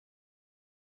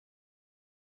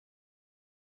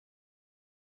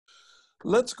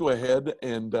Let's go ahead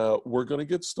and we're going to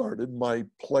get started. My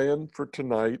plan for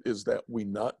tonight is that we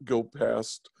not go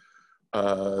past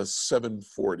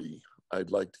 7:40.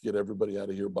 I'd like to get everybody out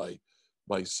of here by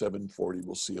 7:40.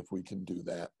 We'll see if we can do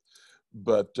that.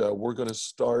 But we're going to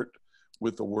start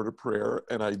with a word of prayer.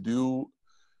 And I do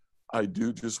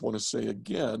just want to say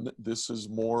again, this is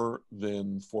more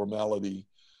than formality.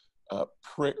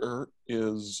 Prayer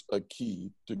is a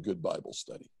key to good Bible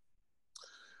study.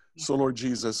 So, Lord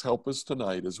Jesus, help us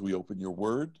tonight as we open your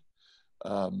word.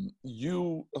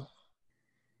 You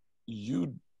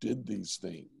did these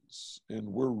things, and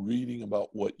we're reading about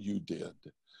what you did.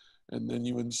 And then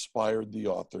you inspired the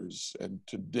authors. And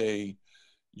today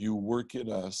you work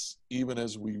in us, even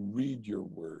as we read your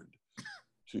word,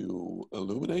 to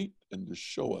illuminate and to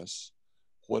show us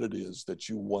what it is that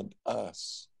you want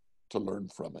us to learn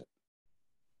from it.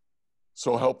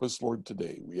 So help us, Lord,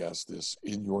 today. We ask this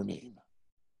in your name.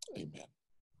 Amen.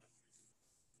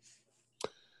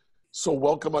 So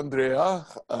welcome, Andrea.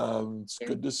 It's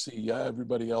good to see you.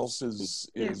 Everybody else is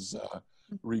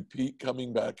repeat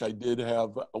coming back. I did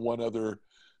have one other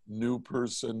new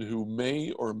person who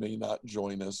may or may not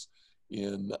join us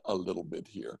in a little bit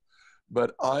here.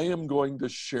 But I am going to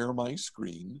share my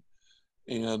screen,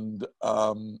 and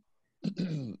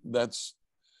that's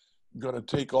going to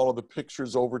take all of the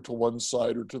pictures over to one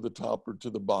side or to the top or to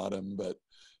the bottom, but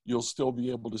you'll still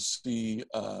be able to see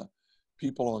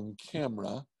people on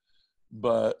camera.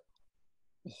 But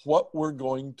what we're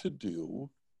going to do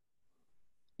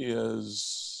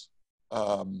is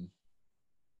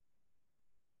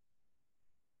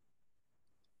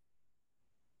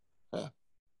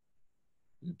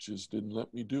it just didn't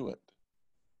let me do it.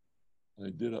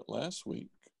 I did it last week.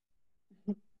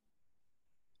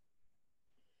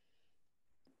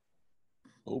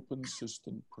 Open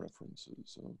system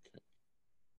preferences. Okay.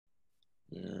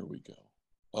 There we go.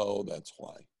 Oh, that's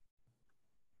why.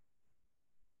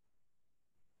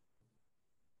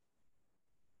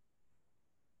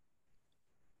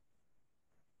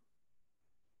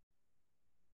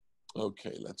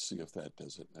 Okay, let's see if that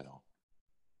does it now.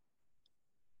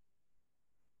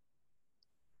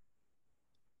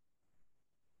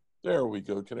 There we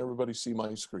go. Can everybody see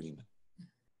my screen?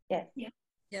 Yes.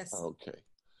 Yes. Okay.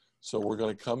 So we're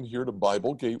going to come here to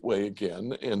Bible Gateway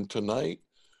again, and tonight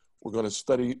we're going to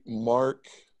study Mark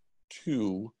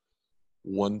 2,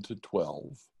 1 to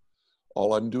 12.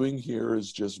 All I'm doing here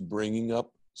is just bringing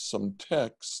up some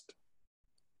text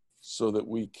so that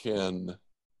we can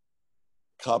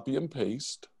copy and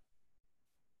paste.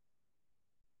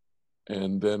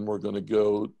 And then we're going to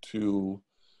go to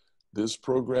this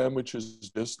program, which is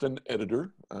just an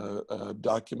editor, a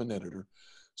document editor,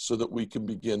 so that we can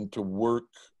begin to work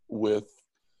with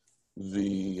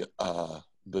the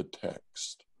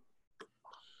text.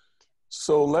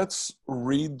 So let's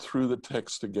read through the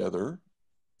text together.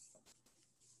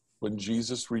 When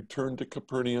Jesus returned to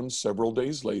Capernaum several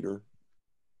days later,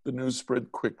 the news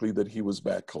spread quickly that he was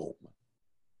back home.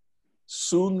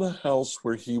 Soon the house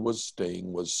where he was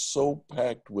staying was so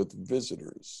packed with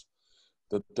visitors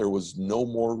that there was no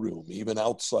more room, even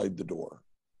outside the door.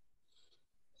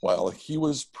 While he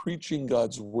was preaching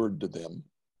God's word to them,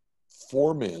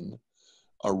 4 men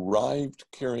arrived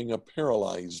carrying a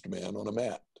paralyzed man on a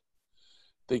mat.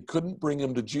 They couldn't bring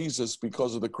him to Jesus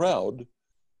because of the crowd,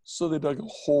 so they dug a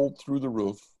hole through the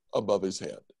roof above his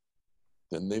head.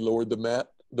 Then they lowered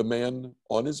the man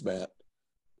on his mat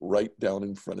right down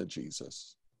in front of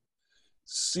Jesus.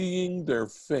 Seeing their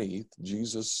faith,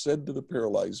 Jesus said to the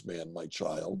paralyzed man, "My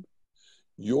child,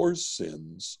 your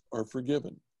sins are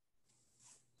forgiven."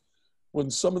 When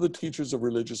some of the teachers of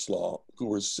religious law who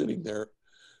were sitting there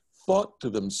thought to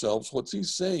themselves, "What's he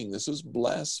saying? This is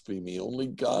blasphemy. Only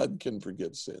God can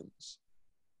forgive sins."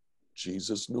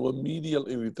 Jesus knew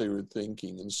immediately what they were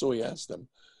thinking, and so he asked them,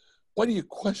 "Why do you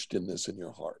question this in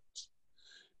your hearts?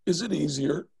 Is it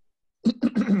easier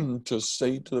to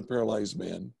say to the paralyzed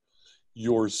man,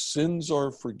 'Your sins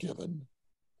are forgiven,'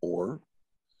 or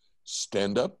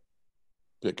 'Stand up,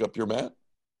 pick up your mat,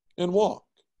 and walk'?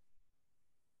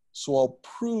 So I'll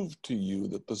prove to you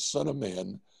that the Son of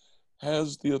Man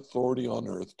has the authority on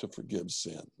earth to forgive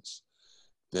sins."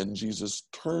 Then Jesus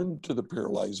turned to the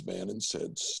paralyzed man and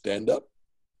said, "Stand up,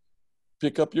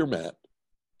 pick up your mat,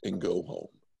 and go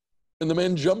home." And the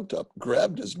man jumped up,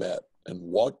 grabbed his mat, and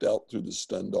walked out through the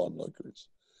stunned onlookers.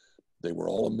 They were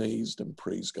all amazed and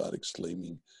praised God,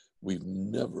 exclaiming, "We've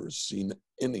never seen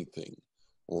anything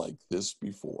like this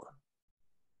before."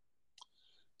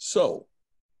 So,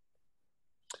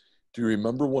 do you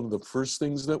remember one of the first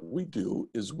things that we do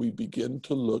is we begin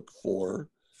to look for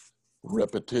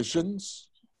repetitions,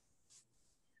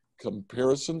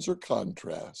 comparisons or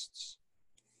contrasts,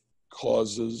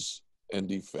 causes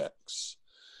and effects.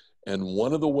 And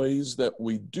one of the ways that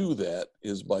we do that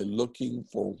is by looking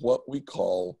for what we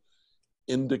call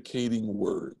indicating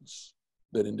words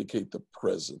that indicate the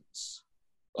presence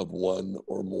of one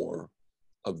or more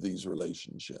of these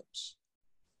relationships.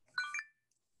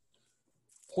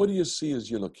 What do you see as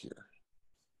you look here?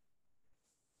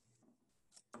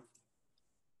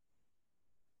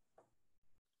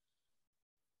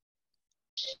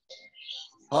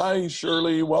 Hi,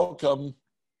 Shirley, welcome.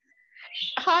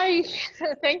 Hi,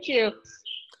 thank you.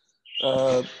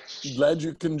 Glad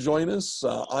you can join us.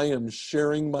 I am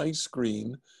sharing my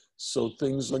screen, so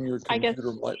things on your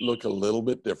computer might look a little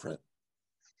bit different.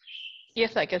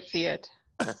 Yes, I can see it.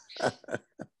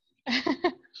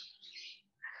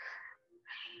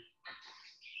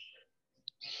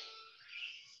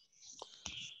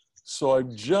 So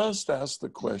I've just asked the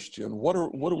question, what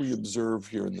do we observe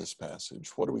here in this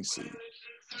passage? What do we see?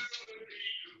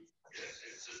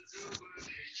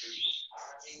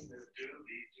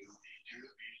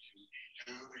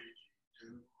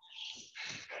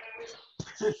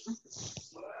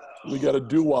 We got a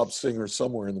doo-wop singer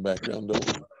somewhere in the background, don't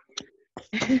we?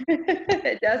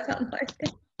 It does sound like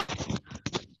it.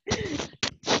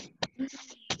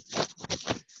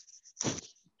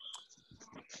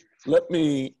 Let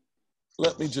me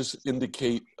just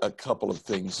indicate a couple of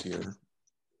things here.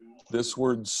 This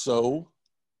word so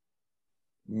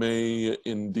may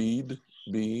indeed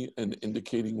be an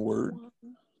indicating word.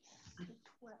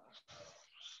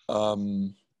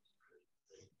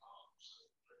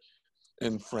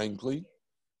 And frankly,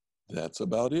 that's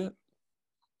about it.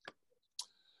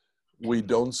 We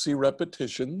don't see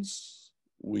repetitions.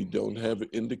 We don't have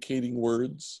indicating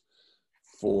words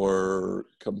for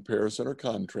comparison or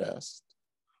contrast.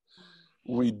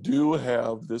 We do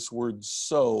have this word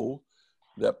so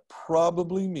that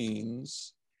probably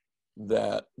means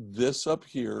that this up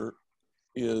here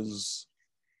is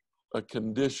a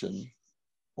condition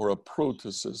or a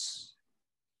protasis,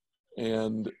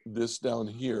 and this down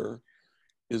here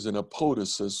is an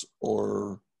apodosis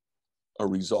or a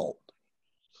result.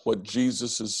 What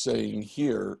Jesus is saying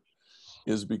here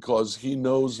is because he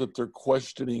knows that they're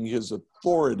questioning his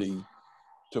authority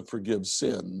to forgive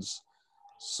sins,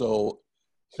 so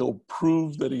he'll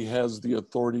prove that he has the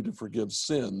authority to forgive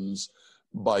sins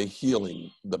by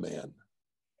healing the man.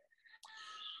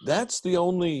 That's the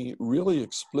only really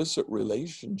explicit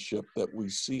relationship that we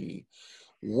see.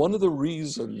 One of the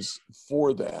reasons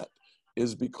for that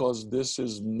is because this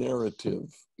is narrative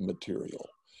material.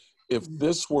 If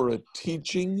this were a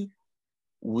teaching,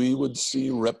 we would see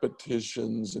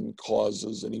repetitions and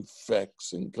causes and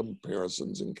effects and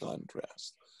comparisons and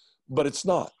contrast. But it's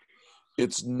not.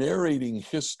 It's narrating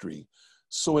history.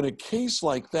 So in a case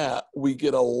like that, we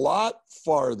get a lot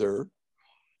farther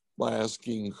by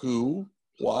asking who,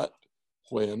 what,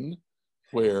 when,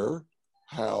 where,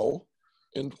 how,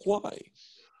 and why.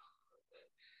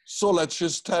 So let's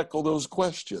just tackle those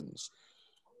questions.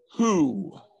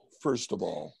 Who, first of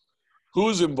all,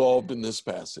 who's involved in this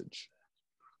passage?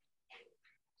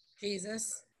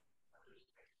 Jesus.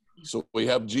 So we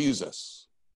have Jesus.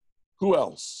 Who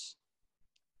else?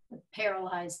 The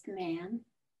paralyzed man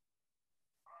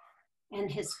and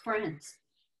his friends.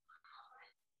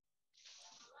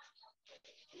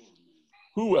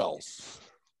 Who else?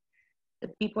 The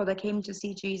people that came to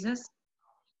see Jesus.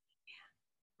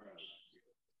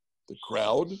 The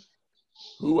crowd.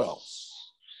 Who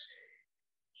else?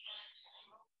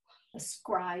 The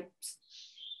scribes.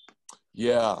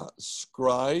 Yeah,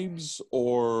 scribes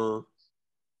or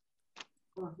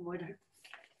what are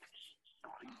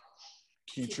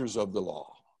teachers of the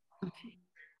law.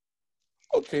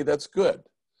 Okay, that's good.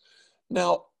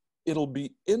 Now, it'll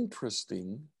be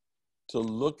interesting to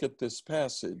look at this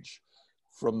passage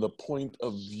from the point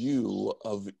of view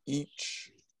of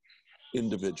each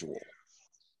individual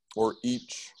or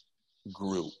each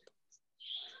group.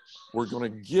 We're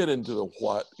going to get into the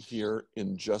what here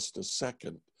in just a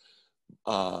second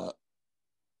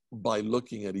by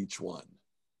looking at each one.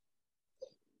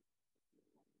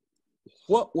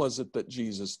 What was it that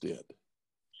Jesus did?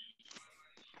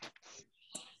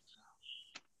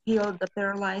 Healed the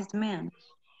paralyzed man.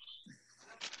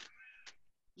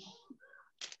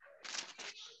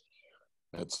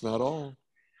 That's not all.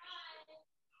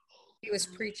 He was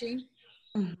preaching.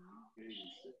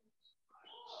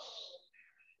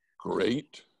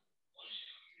 Great.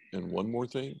 And one more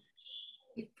thing.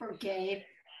 he forgave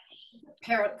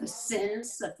the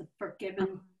sins of the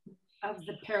forgiven of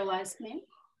the paralyzed man.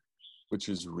 Which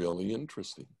is really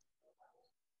interesting.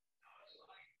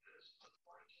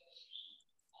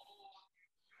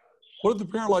 What did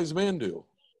the paralyzed man do?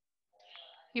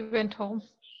 He went home.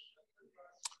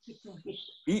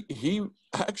 He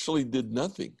actually did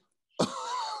nothing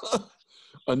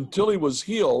until he was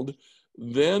healed.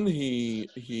 Then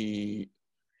he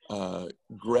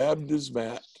grabbed his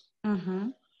mat Mm-hmm.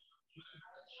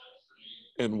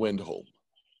 and went home.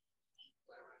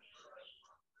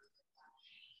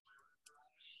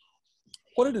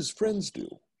 What did his friends do?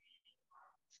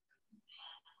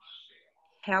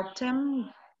 Helped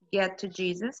him get to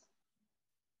Jesus.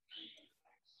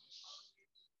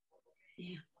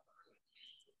 Yeah.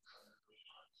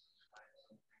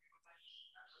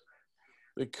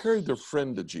 They carried their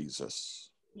friend to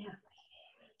Jesus. Yeah.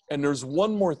 And there's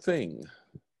one more thing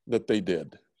that they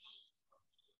did.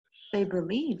 They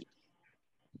believed.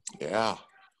 Yeah.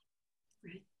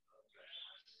 Right.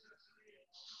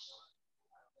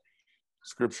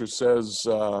 Scripture says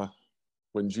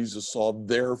when Jesus saw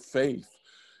their faith,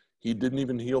 he didn't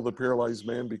even heal the paralyzed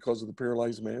man because of the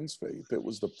paralyzed man's faith. It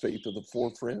was the faith of the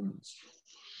four friends.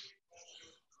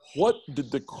 What did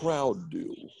the crowd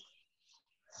do?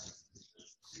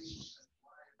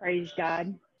 Praise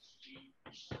God.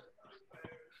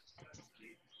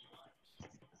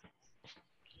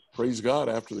 Praise God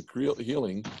after the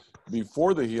healing.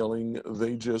 Before the healing,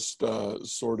 they just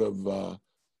sort of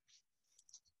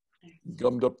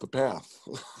gummed up the path.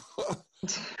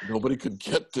 Nobody could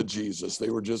get to Jesus. They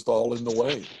were just all in the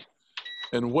way.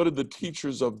 And what did the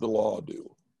teachers of the law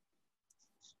do?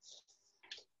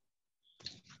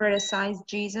 Criticized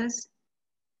Jesus.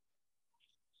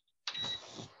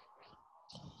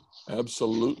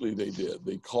 Absolutely, they did.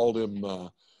 They called him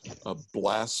a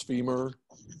blasphemer.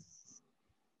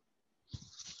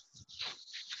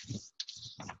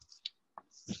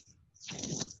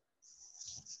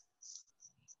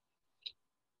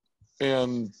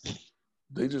 And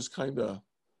they just kind of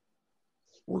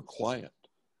were quiet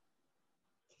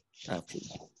after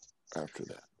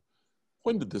that.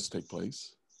 When did this take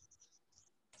place?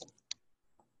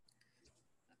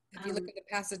 If you look at the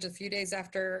passage a few days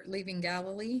after leaving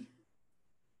Galilee,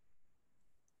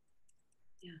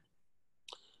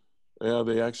 Yeah,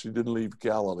 they actually didn't leave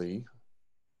Galilee.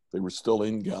 They were still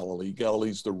in Galilee.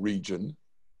 Galilee's the region.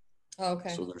 oh, okay.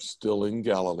 So they're still in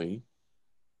Galilee.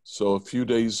 So a few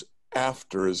days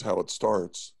after is how it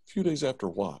starts. A few days after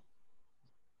what?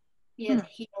 He had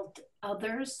healed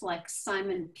others, like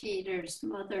Simon Peter's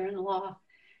mother-in-law,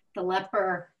 the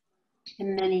leper,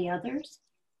 and many others.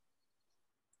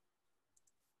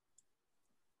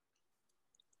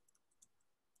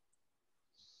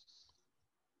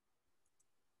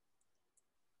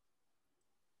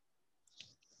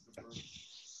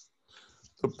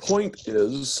 The point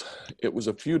is, it was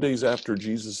a few days after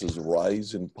Jesus's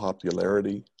rise in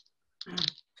popularity.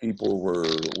 People were,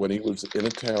 when he was in a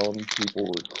town, people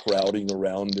were crowding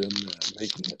around him,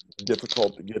 making it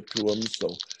difficult to get to him.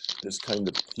 So this kind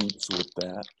of keeps with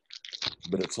that.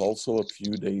 But it's also a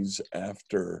few days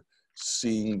after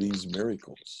seeing these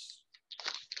miracles.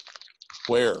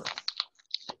 Where?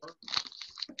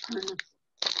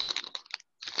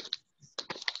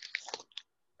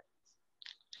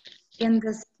 In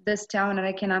this town, and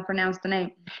I cannot pronounce the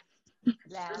name.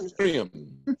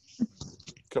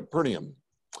 Capernaum.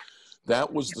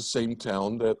 That was the same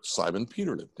town that Simon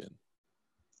Peter lived in.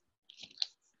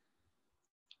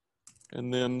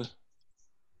 And then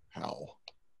how?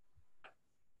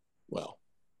 Well,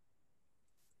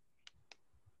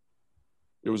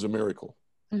 it was a miracle.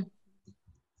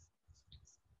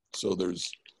 So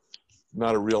there's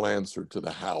not a real answer to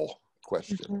the how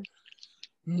question.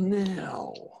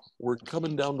 Now, we're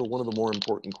coming down to one of the more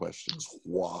important questions.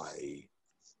 Why?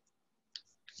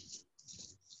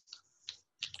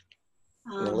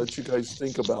 I'll let you guys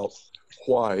think about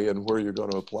why and where you're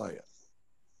going to apply it.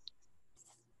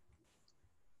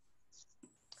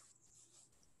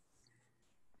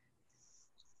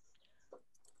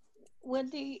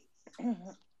 Wendy,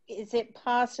 is it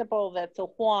possible that the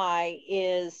why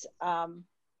is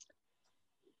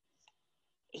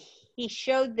he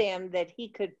showed them that he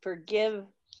could forgive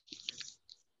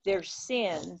their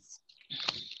sins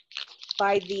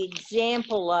by the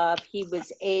example of he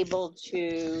was able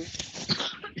to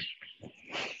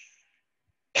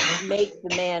make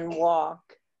the man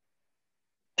walk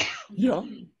Yeah.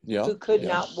 who could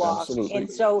not walk. Absolutely.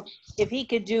 And so if he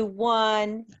could do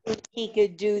one, he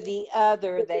could do the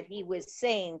other that he was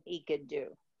saying he could do.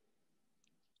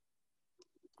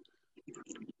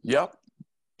 Yep.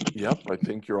 I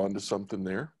think you're onto something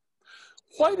there.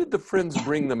 Why did the friends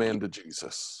bring the man to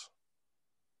Jesus?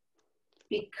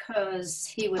 Because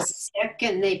he was sick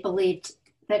and they believed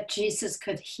that Jesus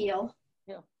could heal.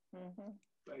 Yeah. Mm-hmm.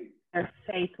 Their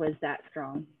faith was that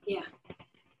strong. Yeah.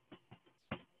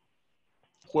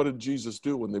 What did Jesus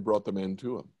do when they brought the man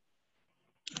to him?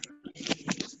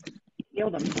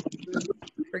 Healed them.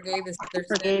 Forgave their sin.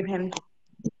 Forgave him.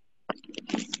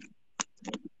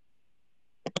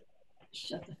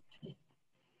 Shut the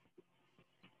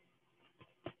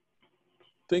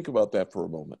Think about that for a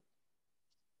moment.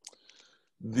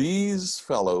 These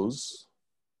fellows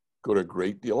go to a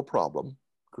great deal of problem,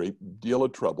 great deal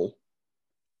of trouble.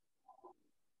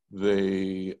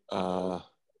 They,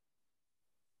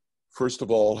 first of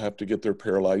all, have to get their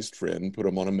paralyzed friend, put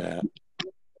him on a mat.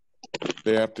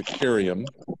 They have to carry him.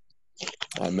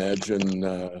 I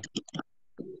imagine,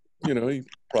 he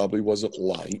probably wasn't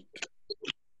light.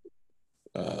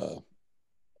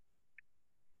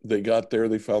 They got there,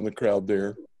 they found the crowd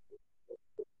there.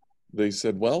 They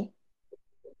said, well,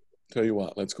 tell you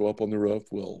what, let's go up on the roof.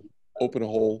 We'll open a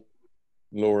hole,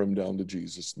 lower him down to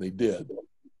Jesus. And they did.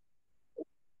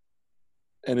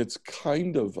 And it's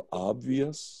kind of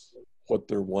obvious what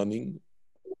they're wanting.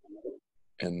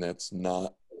 And that's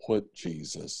not what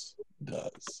Jesus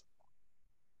does.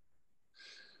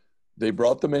 They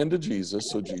brought the man to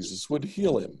Jesus so Jesus would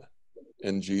heal him.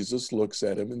 And Jesus looks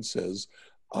at him and says,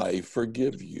 I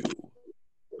forgive you.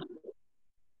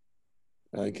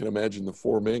 I can imagine the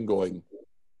four men going,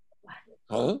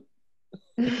 huh?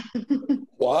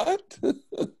 What?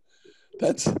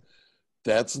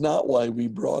 That's not why we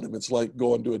brought him. It's like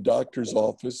going to a doctor's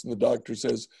office and the doctor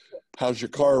says, how's your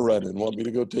car running? Want me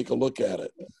to go take a look at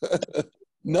it?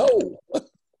 No.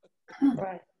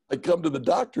 Right. I come to the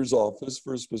doctor's office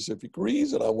for a specific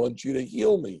reason. I want you to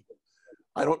heal me.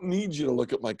 I don't need you to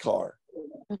look at my car.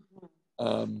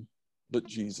 But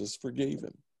Jesus forgave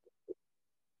him.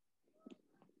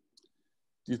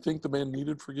 Do you think the man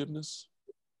needed forgiveness?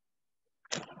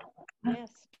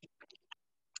 Yes.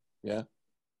 Yeah,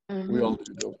 Mm-hmm. we all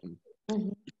do, don't we?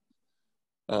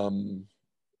 Mm-hmm.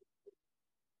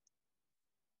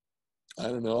 I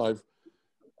don't know.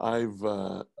 I've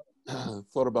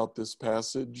thought about this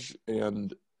passage,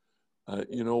 and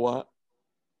you know what?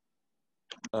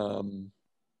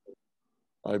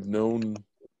 I've known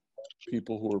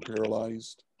people who are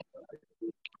paralyzed,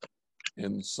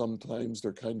 and sometimes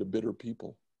they're kind of bitter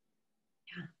people.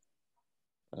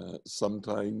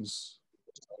 Sometimes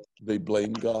they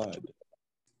blame God.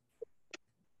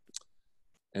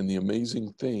 And the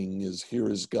amazing thing is, here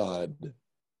is God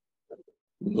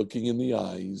looking in the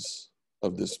eyes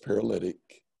of this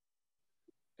paralytic,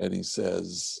 and he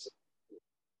says,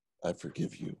 I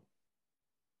forgive you.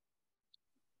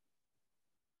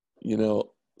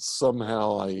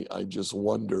 Somehow I just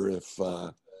wonder if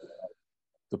the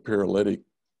paralytic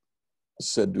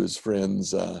said to his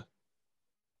friends,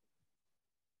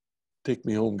 take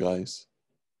me home, guys.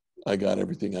 I got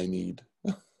everything I need.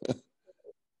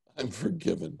 I'm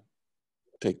forgiven.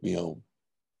 Take me home.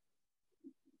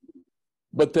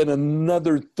 But then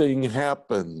another thing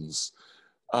happens.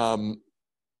 Why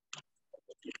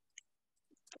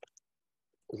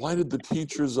did the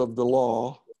teachers of the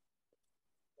law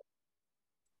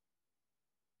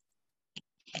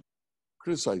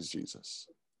criticize Jesus?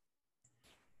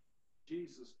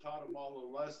 Jesus taught them all a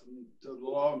lesson to the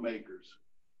lawmakers.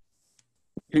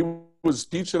 He was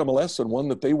teaching them a lesson, one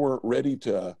that they weren't ready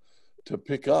to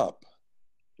pick up,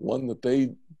 one that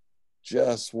they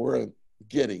just weren't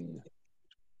getting.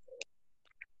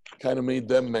 Kind of made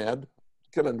them mad.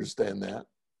 Can understand that.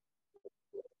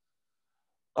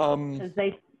 Because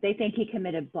they think he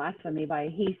committed blasphemy by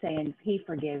he saying he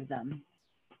forgave them.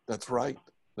 That's right.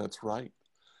 That's right.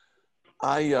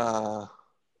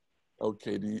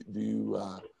 Okay, do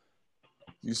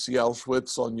you see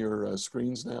Auschwitz on your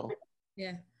screens now?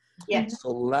 Yeah. Yes. So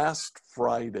last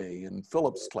Friday in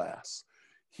Philip's class,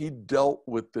 he dealt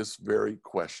with this very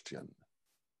question.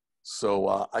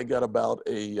 So I got about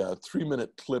a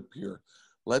 3-minute clip here.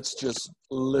 Let's just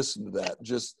listen to that.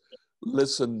 Just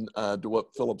listen to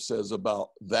what Philip says about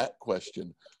that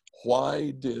question.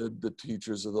 Why did the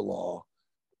teachers of the law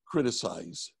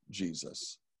criticize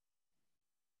Jesus?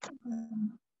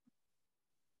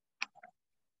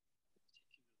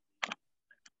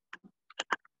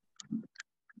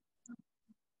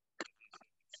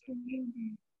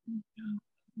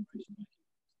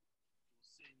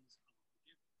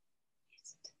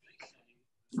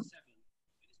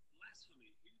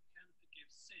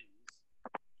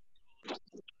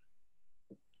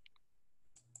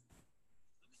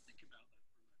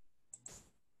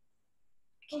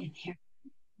 Can't hear.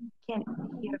 Can't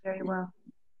hear very well.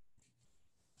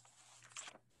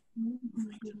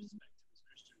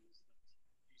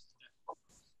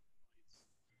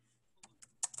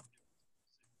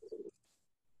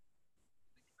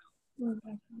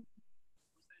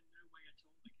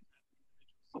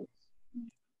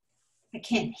 I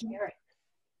can't hear it.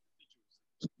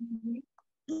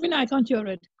 Even I can't hear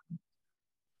it.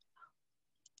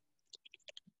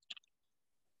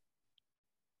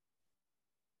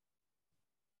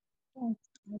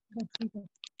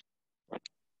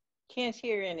 Can't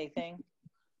hear anything.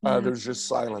 There's just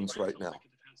silence right now.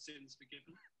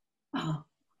 Oh,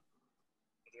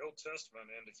 The Old Testament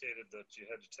indicated that you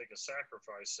had to take a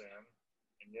sacrifice in,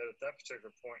 and yet at that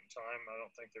particular point in time, I don't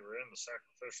think they were in the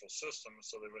sacrificial system,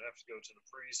 so they would have to go to the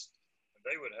priest, and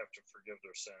they would have to forgive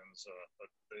their sins, but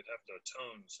they'd have to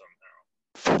atone somehow.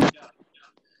 Yeah.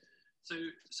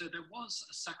 So there was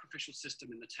a sacrificial system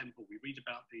in the temple. We read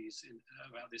about this in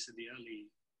the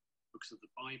early books of the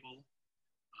Bible,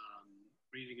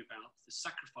 reading about the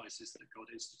sacrifices that God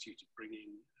instituted,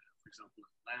 bringing, for example,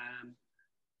 a lamb.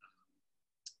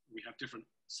 We have different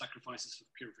sacrifices for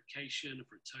purification,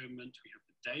 for atonement. We have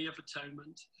the Day of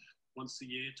Atonement, once a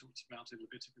year, talked about in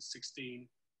Leviticus 16.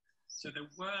 So there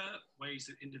were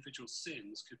ways that individual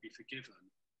sins could be forgiven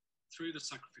through the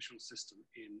sacrificial system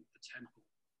in the temple,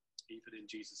 even in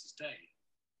Jesus' day.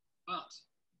 But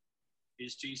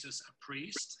is Jesus a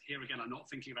priest? Here again, I'm not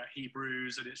thinking about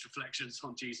Hebrews and its reflections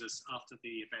on Jesus after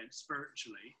the event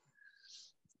spiritually.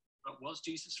 But was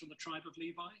Jesus from the tribe of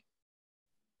Levi?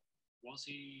 Was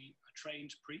he a trained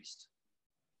priest?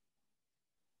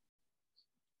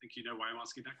 I think you know why I'm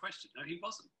asking that question. No, he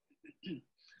wasn't.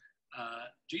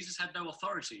 Jesus had no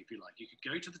authority, if you like. You could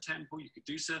go to the temple, you could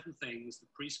do certain things, the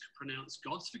priest could pronounce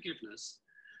God's forgiveness,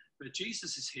 but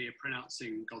Jesus is here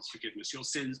pronouncing God's forgiveness. Your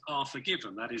sins are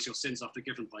forgiven. That is, your sins are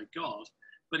forgiven by God.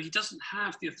 But he doesn't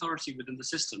have the authority within the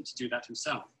system to do that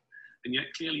himself. And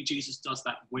yet clearly Jesus does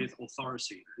that with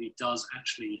authority. He does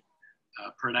actually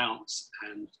pronounce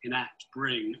and enact,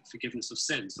 bring forgiveness of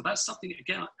sins. So that's something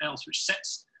again else which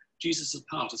sets Jesus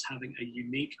apart as having a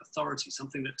unique authority,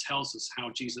 something that tells us how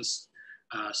Jesus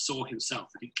saw himself,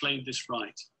 that he claimed this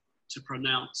right to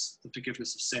pronounce the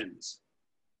forgiveness of sins.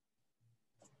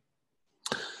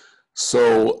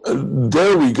 So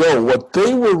there we go. What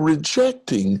they were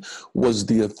rejecting was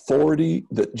the authority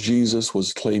that Jesus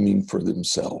was claiming for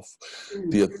himself,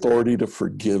 the authority to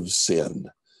forgive sin.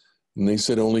 And they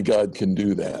said only God can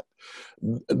do that.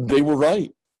 They were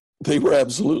right. They were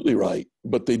absolutely right,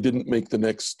 but they didn't make the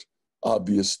next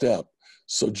obvious step.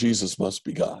 So Jesus must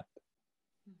be God.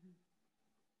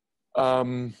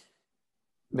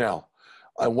 Now,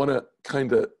 I want to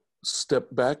kind of step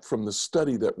back from the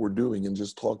study that we're doing and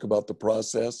just talk about the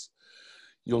process.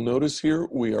 You'll notice here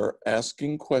we are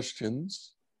asking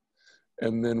questions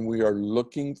and then we are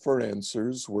looking for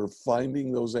answers. We're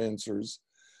finding those answers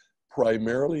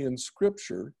primarily in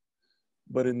Scripture,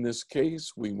 but in this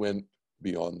case we went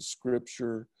beyond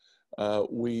Scripture.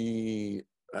 We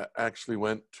actually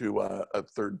went to a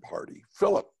third party,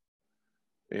 Philip,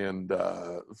 and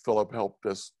Philip helped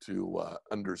us to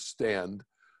understand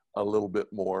a little bit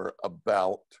more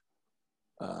about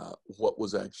what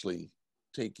was actually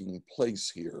taking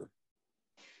place here,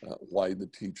 why the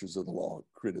teachers of the law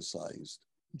criticized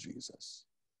Jesus.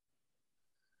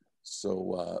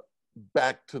 So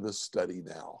back to the study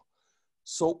now.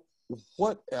 So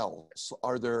what else?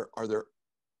 Are there other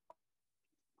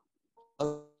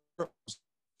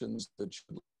questions that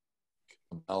you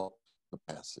like about the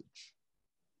passage?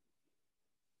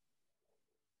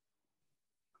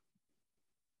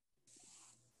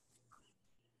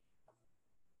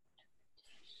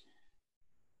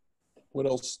 What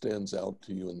else stands out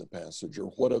to you in the passage, or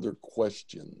what other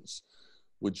questions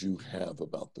would you have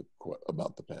about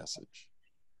the passage?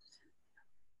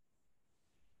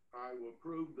 I will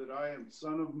prove that I am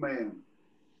Son of Man.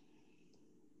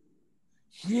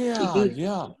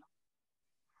 Yeah.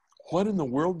 What in the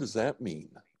world does that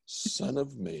mean? Son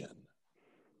of Man.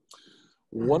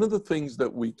 One of the things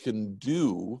that we can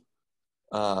do,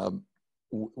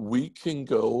 we can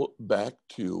go back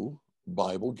to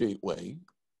Bible Gateway.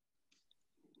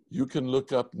 You can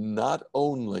look up not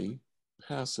only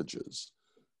passages,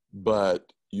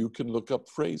 but you can look up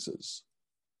phrases.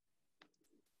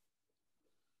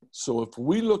 So if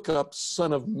we look up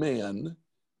Son of Man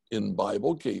in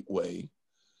Bible Gateway,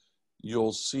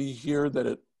 you'll see here that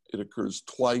it occurs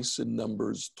twice in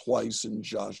Numbers, twice in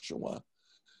Joshua,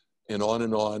 and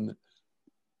on,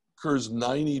 occurs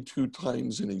 92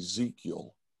 times in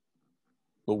Ezekiel.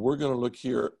 But we're going to look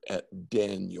here at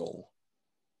Daniel.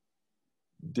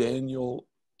 Daniel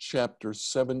chapter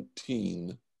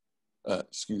 17,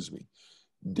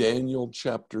 Daniel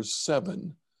chapter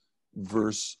 7,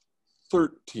 verse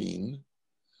 13.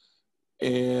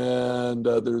 And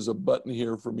there's a button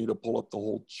here for me to pull up the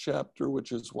whole chapter,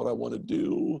 which is what I want to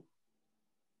do.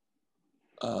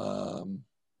 let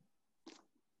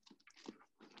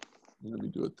me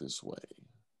do it this way.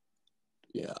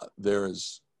 Yeah, there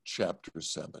is chapter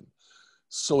 7.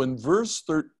 So in verse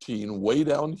 13, way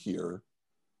down here,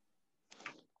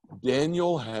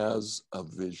 Daniel has a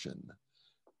vision.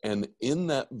 And in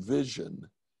that vision,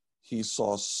 he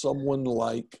saw someone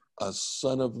like a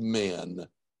son of man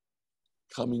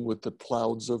coming with the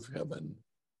clouds of heaven.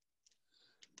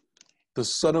 The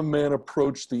Son of Man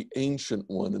approached the Ancient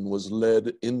One and was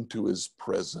led into his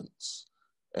presence.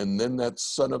 And then that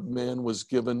Son of Man was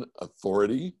given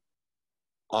authority,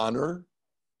 honor,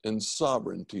 and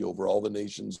sovereignty over all the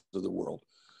nations of the world.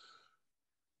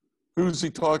 Who's he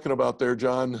talking about there,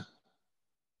 John?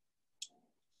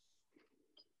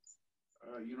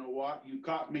 You know what? You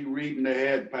caught me reading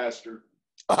ahead, Pastor.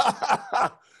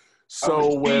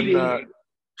 So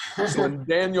when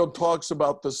Daniel talks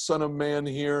about the Son of Man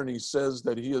here, and he says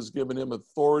that he has given him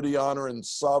authority, honor, and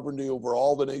sovereignty over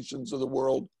all the nations of the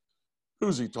world,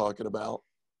 who's he talking about?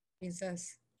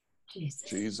 Jesus.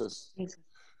 Jesus.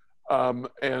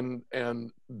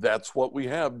 And that's what we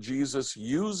have. Jesus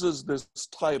uses this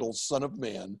title, Son of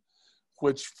Man,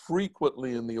 which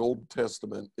frequently in the Old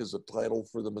Testament is a title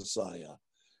for the Messiah,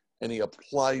 and he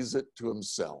applies it to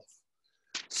himself.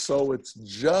 So it's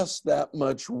just that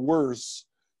much worse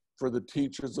for the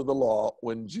teachers of the law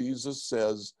when Jesus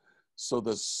says, so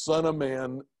the Son of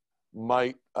Man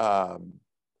might,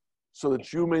 so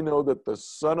that you may know that the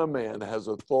Son of Man has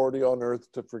authority on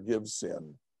earth to forgive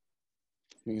sin.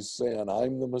 He's saying,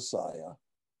 I'm the Messiah.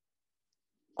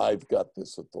 I've got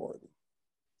this authority.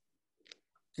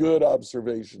 Good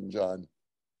observation, John.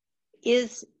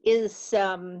 Is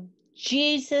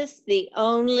Jesus the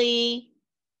only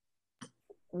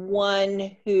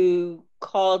one who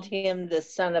called him the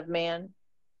Son of Man?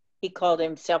 He called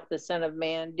himself the Son of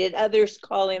Man. Did others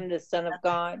call him the Son of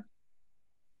God?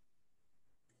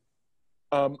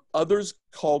 Others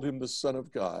called him the Son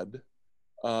of God.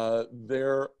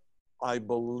 There, I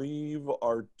believe,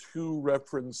 are 2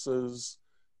 references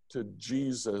to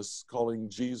Jesus, calling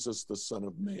Jesus the Son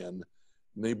of Man.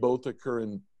 And they both occur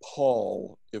in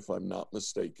Paul, if I'm not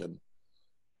mistaken.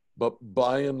 But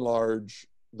by and large,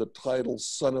 the title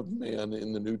Son of Man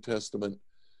in the New Testament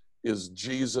is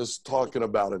Jesus talking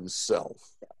about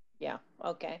himself. Yeah,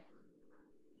 okay.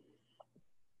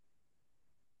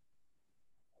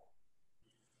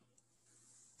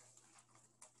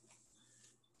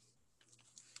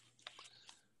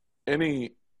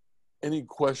 Any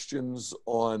questions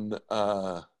on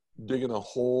digging a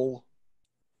hole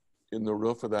in the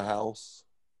roof of the house?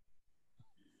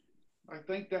 I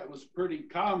think that was pretty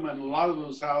common. A lot of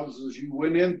those houses, you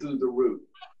went in through the roof.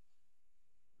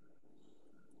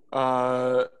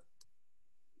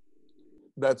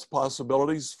 That's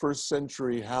possibilities. First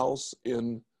century house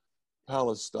in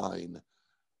Palestine.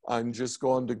 I'm just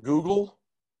going to Google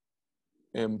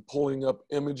and pulling up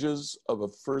images of a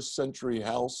first century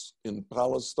house in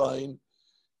Palestine.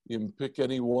 You can pick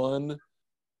any one,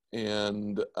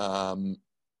 and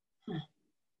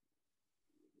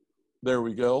there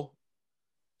we go.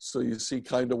 So you see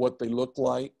kind of what they look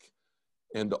like,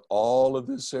 and all of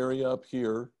this area up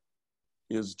here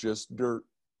is just dirt.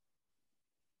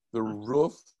 The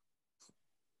roof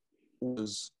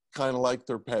was kind of like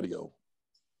their patio.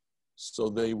 So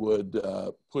they would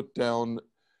put down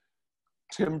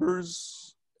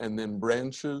timbers and then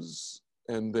branches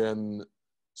and then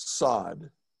sod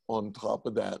on top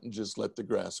of that and just let the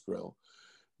grass grow.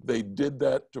 They did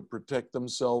that to protect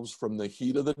themselves from the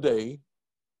heat of the day.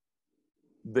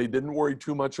 They didn't worry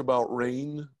too much about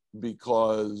rain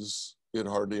because it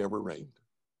hardly ever rained.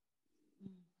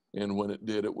 And when it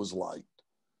did, it was light.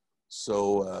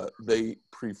 So they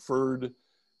preferred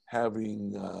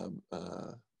having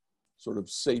sort of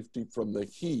safety from the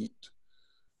heat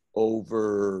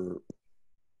over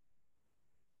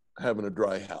having a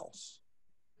dry house.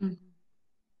 Kind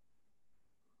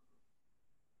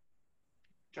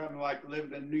of like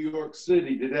living in New York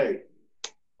City today.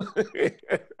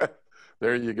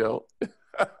 There you go.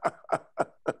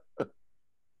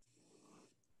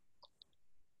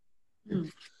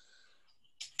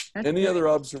 Any other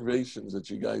observations that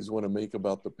you guys want to make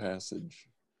about the passage?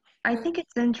 I think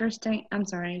it's interesting. I'm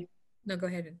sorry. No, go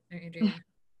ahead, Andrea.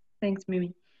 Thanks,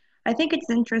 Mimi. I think it's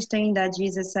interesting that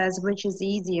Jesus says, which is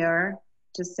easier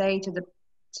to say to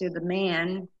the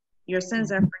man, your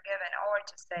sins are forgiven, or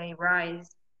to say, rise,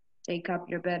 take up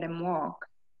your bed and walk.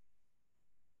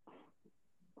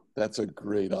 That's a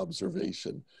great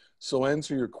observation. So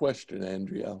answer your question,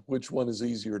 Andrea. Which one is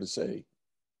easier to say?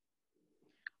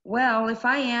 well, if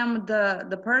I am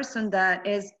the person that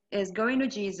is going to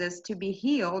Jesus to be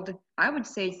healed, I would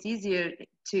say it's easier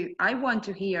I want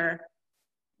to hear,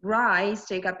 rise,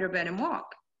 take up your bed and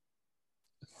walk.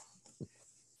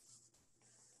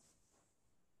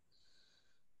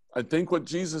 I think what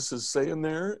Jesus is saying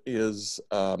there is,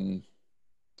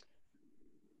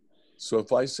 so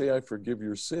if I say I forgive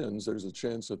your sins, there's a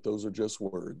chance that those are just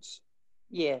words.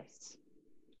 Yes.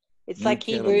 It's You like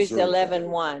can't Hebrews observe that.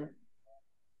 11:1.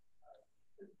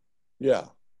 Yeah.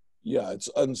 Yeah, it's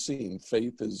unseen.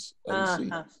 Faith is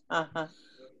unseen.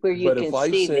 Where you But can if I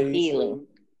see the say, healing.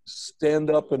 stand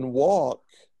up and walk,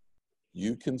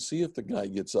 you can see if the guy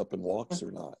gets up and walks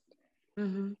or not.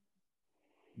 Mm-hmm.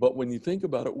 But when you think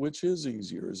about it, which is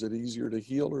easier? Is it easier to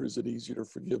heal or is it easier to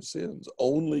forgive sins?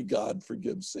 Only God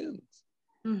forgives sins.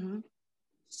 Mm-hmm.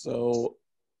 So,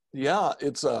 yeah,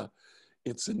 it's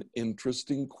an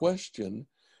interesting question,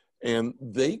 and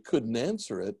they couldn't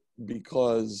answer it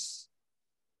because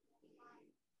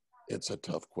it's a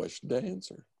tough question to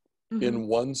answer. Mm-hmm. In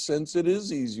one sense, it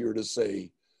is easier to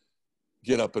say,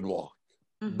 get up and walk.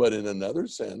 Mm-hmm. But in another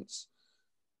sense,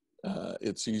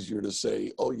 it's easier to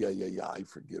say, oh, yeah, I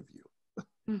forgive you.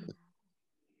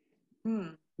 Mm-hmm.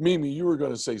 Mimi, you were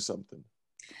going to say something.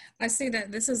 I see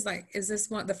that this is like, is this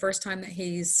the first time that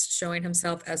he's showing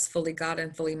himself as fully God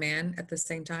and fully man at the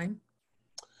same time?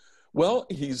 Well,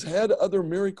 he's had other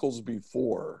miracles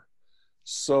before,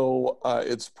 so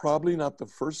it's probably not the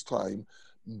first time,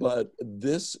 but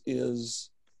this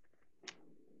is,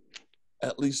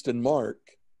 at least in Mark,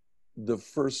 the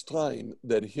first time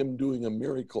that him doing a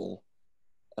miracle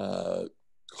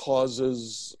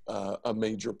causes a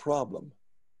major problem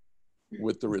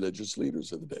with the religious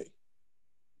leaders of the day.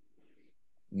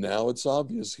 Now it's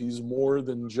obvious he's more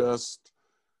than just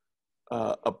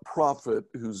a prophet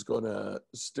who's going to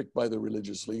stick by the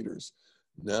religious leaders.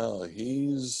 No,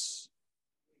 he's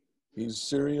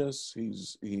serious.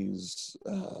 He's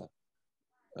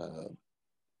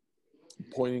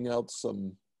pointing out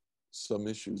some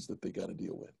issues that they got to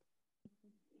deal with.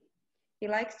 He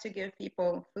likes to give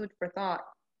people food for thought.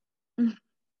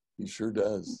 He sure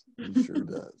does. He sure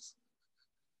does.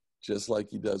 Just like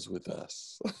he does with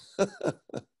us.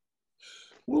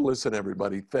 Well, listen,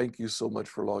 everybody, thank you so much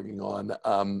for logging on.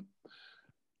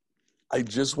 I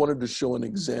just wanted to show an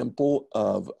example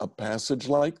of a passage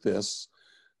like this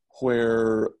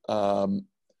where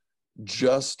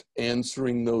just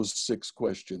answering those 6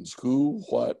 questions, who,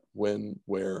 what, when,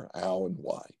 where, how, and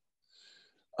why,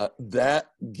 that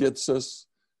gets us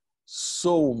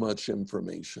so much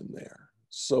information there.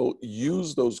 So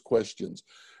use those questions,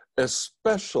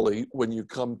 especially when you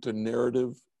come to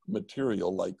narrative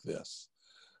material like this.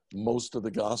 Most of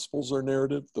the Gospels are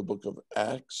narrative. The book of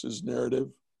Acts is narrative.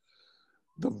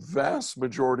 The vast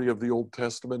majority of the Old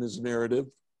Testament is narrative.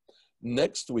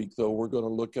 Next week, though, we're going to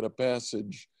look at a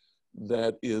passage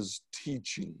that is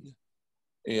teaching,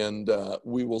 and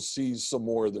we will see some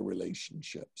more of the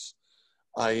relationships.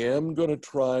 I am going to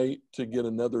try to get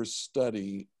another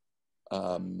study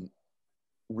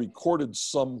recorded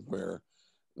somewhere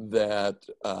that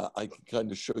I can kind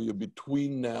of show you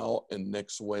between now and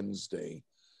next Wednesday,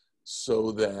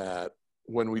 so that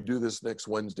when we do this next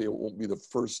Wednesday, it won't be the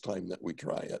first time that we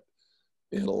try it.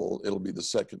 It'll be the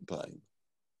second time.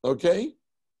 Okay?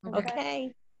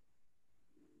 Okay.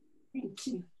 Thank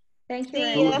you. Thank you.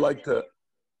 See Who ya.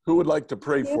 would like to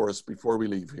pray for us before we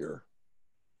leave here?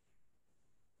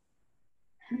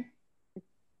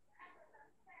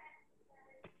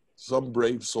 Some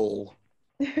brave soul.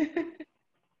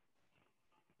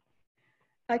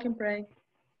 I can pray.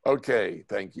 Okay,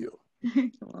 thank you.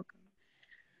 You're welcome.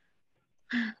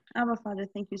 Our Father,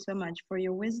 thank you so much for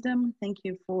your wisdom. Thank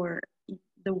you for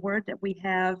the word that we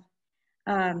have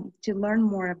to learn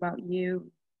more about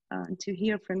you, to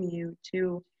hear from you,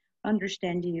 to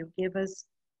understand you. Give us,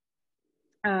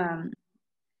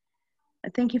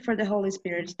 thank you for the Holy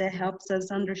Spirit that helps us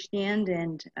understand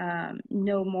and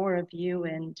know more of you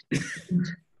and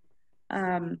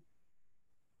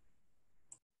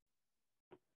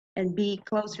be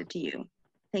closer to you.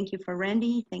 Thank you for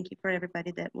Randy. Thank you for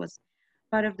everybody that was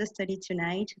part of the study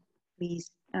tonight.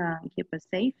 Please keep us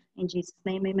safe. In Jesus'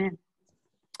 name, amen.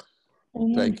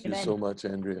 Thank you so much,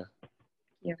 Andrea.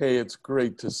 Yeah. Hey, it's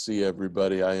great to see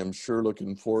everybody. I am sure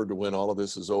looking forward to when all of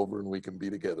this is over and we can be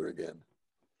together again.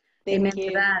 Amen Thank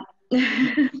you. to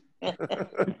that.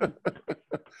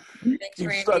 Keep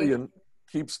Randy. studying.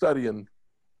 Keep studying.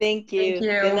 Thank you. Thank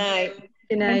you. Good night.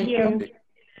 Good night. Thank you.